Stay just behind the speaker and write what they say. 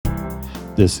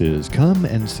This is Come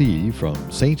and See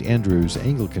from St. Andrew's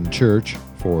Anglican Church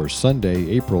for Sunday,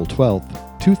 April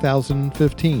 12th,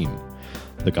 2015.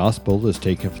 The Gospel is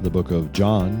taken from the book of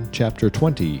John, chapter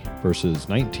 20, verses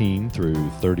 19 through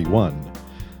 31.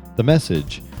 The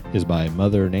message is by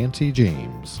Mother Nancy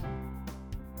James.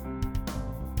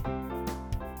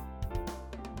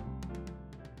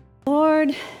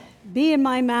 Lord, be in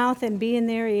my mouth and be in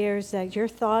their ears, that your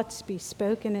thoughts be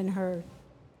spoken and heard.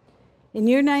 In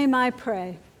your name I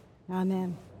pray.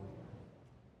 Amen.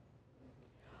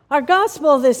 Our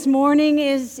gospel this morning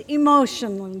is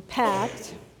emotionally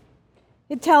packed.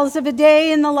 It tells of a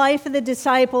day in the life of the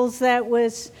disciples that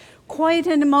was quite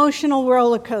an emotional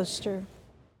roller coaster.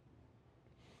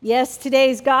 Yes,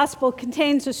 today's gospel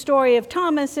contains a story of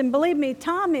Thomas, and believe me,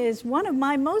 Tom is one of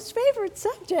my most favorite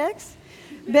subjects,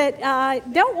 but I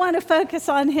don't want to focus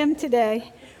on him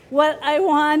today. What I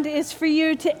want is for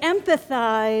you to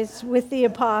empathize with the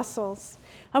apostles.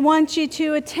 I want you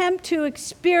to attempt to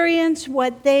experience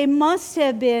what they must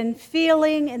have been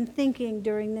feeling and thinking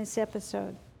during this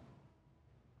episode.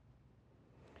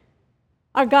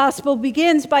 Our gospel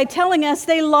begins by telling us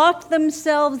they locked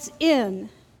themselves in.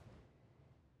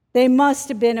 They must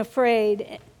have been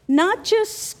afraid, not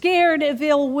just scared of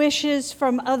ill wishes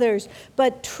from others,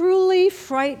 but truly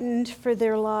frightened for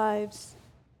their lives.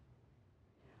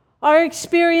 Our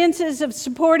experiences of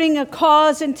supporting a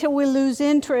cause until we lose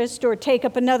interest or take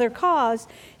up another cause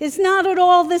is not at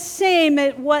all the same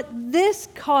as what this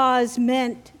cause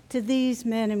meant to these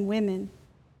men and women.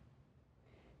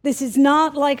 This is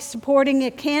not like supporting a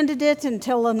candidate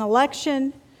until an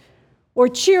election or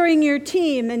cheering your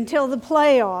team until the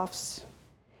playoffs.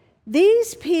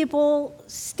 These people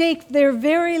staked their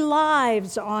very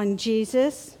lives on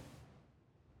Jesus.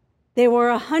 They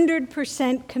were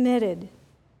 100% committed.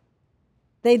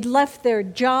 They'd left their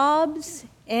jobs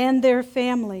and their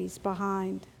families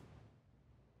behind.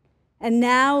 And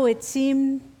now it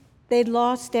seemed they'd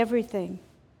lost everything.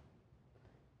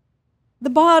 The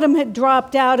bottom had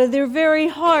dropped out of their very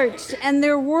hearts, and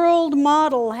their world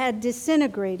model had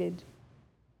disintegrated.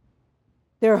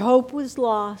 Their hope was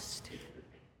lost,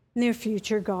 and their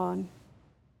future gone.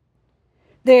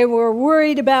 They were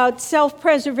worried about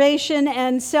self-preservation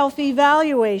and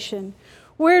self-evaluation,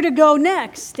 where to go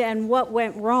next and what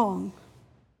went wrong.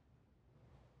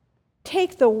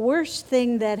 Take the worst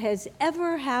thing that has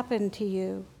ever happened to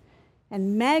you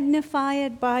and magnify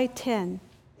it by 10,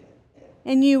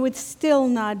 and you would still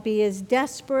not be as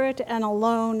desperate and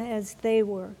alone as they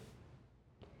were.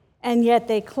 And yet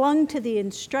they clung to the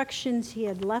instructions he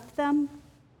had left them,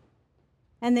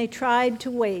 and they tried to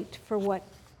wait for what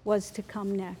was to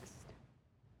come next.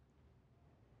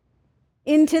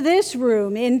 Into this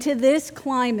room, into this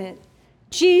climate,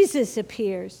 Jesus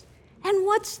appears. And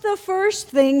what's the first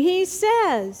thing he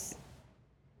says?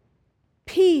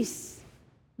 Peace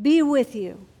be with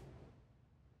you.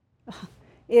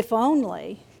 If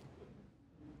only.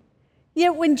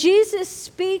 Yet when Jesus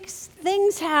speaks,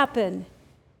 things happen.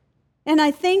 And I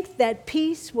think that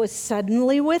peace was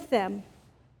suddenly with them.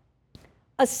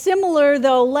 A similar,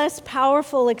 though less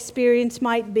powerful experience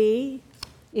might be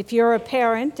if you're a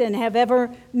parent and have ever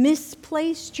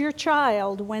misplaced your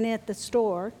child when at the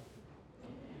store.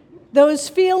 Those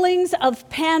feelings of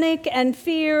panic and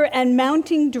fear and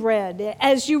mounting dread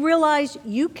as you realize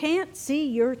you can't see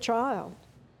your child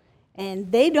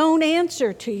and they don't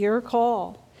answer to your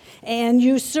call, and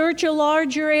you search a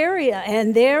larger area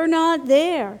and they're not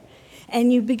there,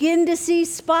 and you begin to see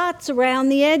spots around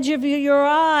the edge of your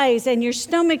eyes, and your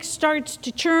stomach starts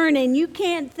to churn, and you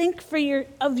can't think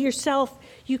of yourself.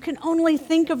 You can only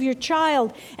think of your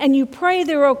child, and you pray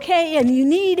they're okay, and you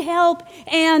need help,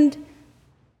 and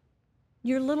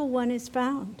your little one is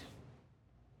found.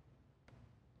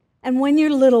 And when your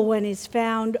little one is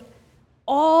found,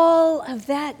 all of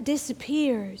that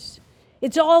disappears.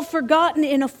 It's all forgotten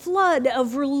in a flood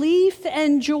of relief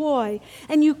and joy,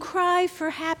 and you cry for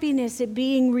happiness at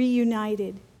being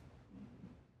reunited.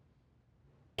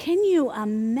 Can you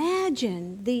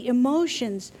imagine the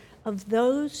emotions of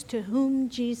those to whom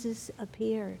Jesus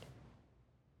appeared?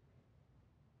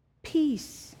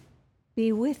 Peace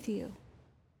be with you.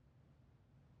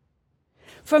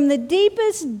 From the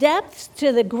deepest depths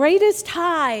to the greatest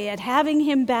high at having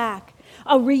him back,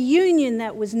 a reunion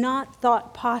that was not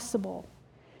thought possible.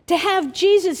 To have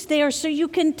Jesus there so you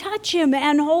can touch him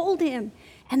and hold him.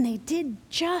 And they did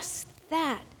just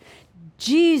that.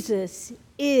 Jesus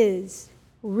is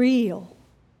real.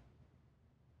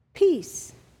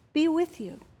 Peace be with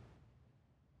you.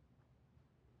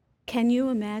 Can you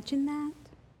imagine that?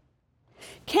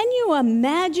 Can you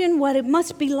imagine what it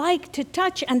must be like to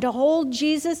touch and to hold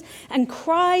Jesus and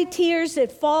cry tears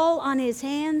that fall on his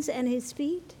hands and his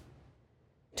feet?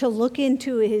 To look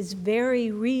into his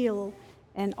very real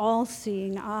and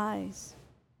all-seeing eyes.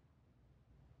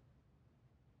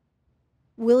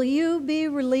 Will you be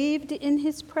relieved in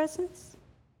his presence?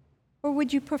 Or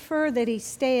would you prefer that he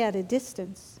stay at a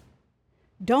distance?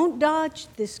 Don't dodge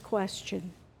this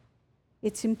question.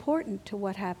 It's important to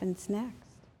what happens next.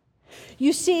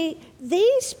 You see,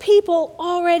 these people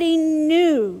already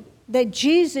knew that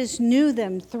Jesus knew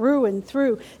them through and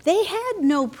through. They had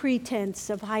no pretense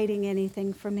of hiding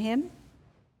anything from him.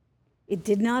 It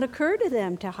did not occur to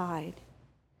them to hide,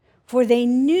 for they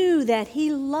knew that he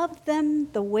loved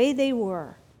them the way they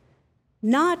were,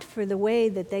 not for the way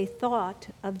that they thought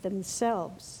of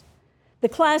themselves. The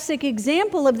classic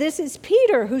example of this is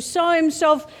Peter, who saw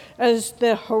himself as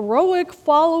the heroic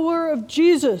follower of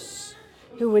Jesus,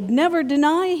 who would never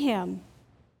deny him.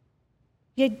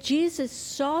 Yet Jesus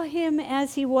saw him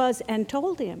as he was and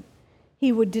told him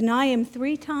he would deny him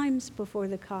 3 times before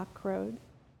the cock crowed.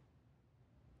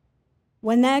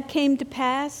 When that came to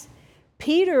pass,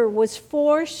 Peter was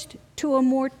forced to a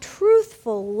more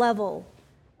truthful level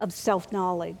of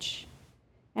self-knowledge.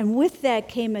 And with that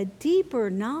came a deeper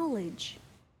knowledge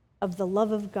of the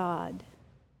love of God.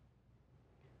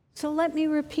 So let me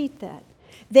repeat that.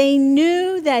 They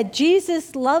knew that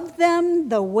Jesus loved them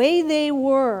the way they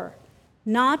were,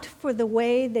 not for the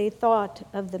way they thought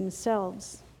of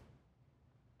themselves.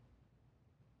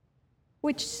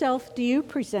 Which self do you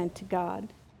present to God?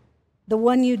 The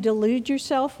one you delude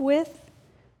yourself with,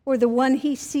 or the one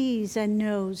he sees and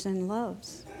knows and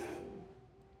loves?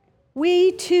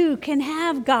 We too can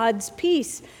have God's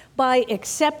peace by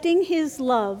accepting his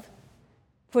love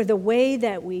for the way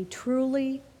that we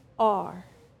truly are.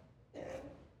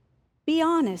 Be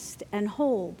honest and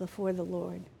whole before the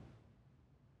Lord.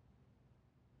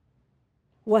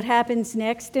 What happens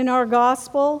next in our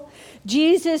gospel?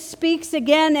 Jesus speaks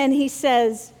again and he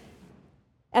says,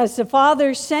 "As the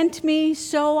Father sent me,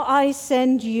 so I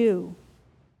send you."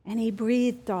 And he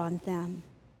breathed on them,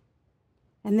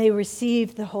 and they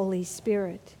received the Holy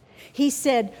Spirit. He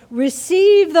said,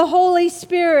 "Receive the Holy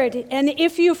Spirit, and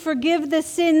if you forgive the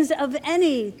sins of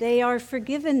any, they are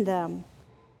forgiven them.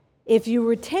 If you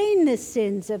retain the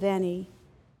sins of any,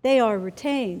 they are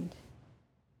retained."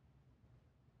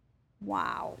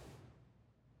 Wow.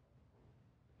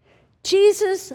 Jesus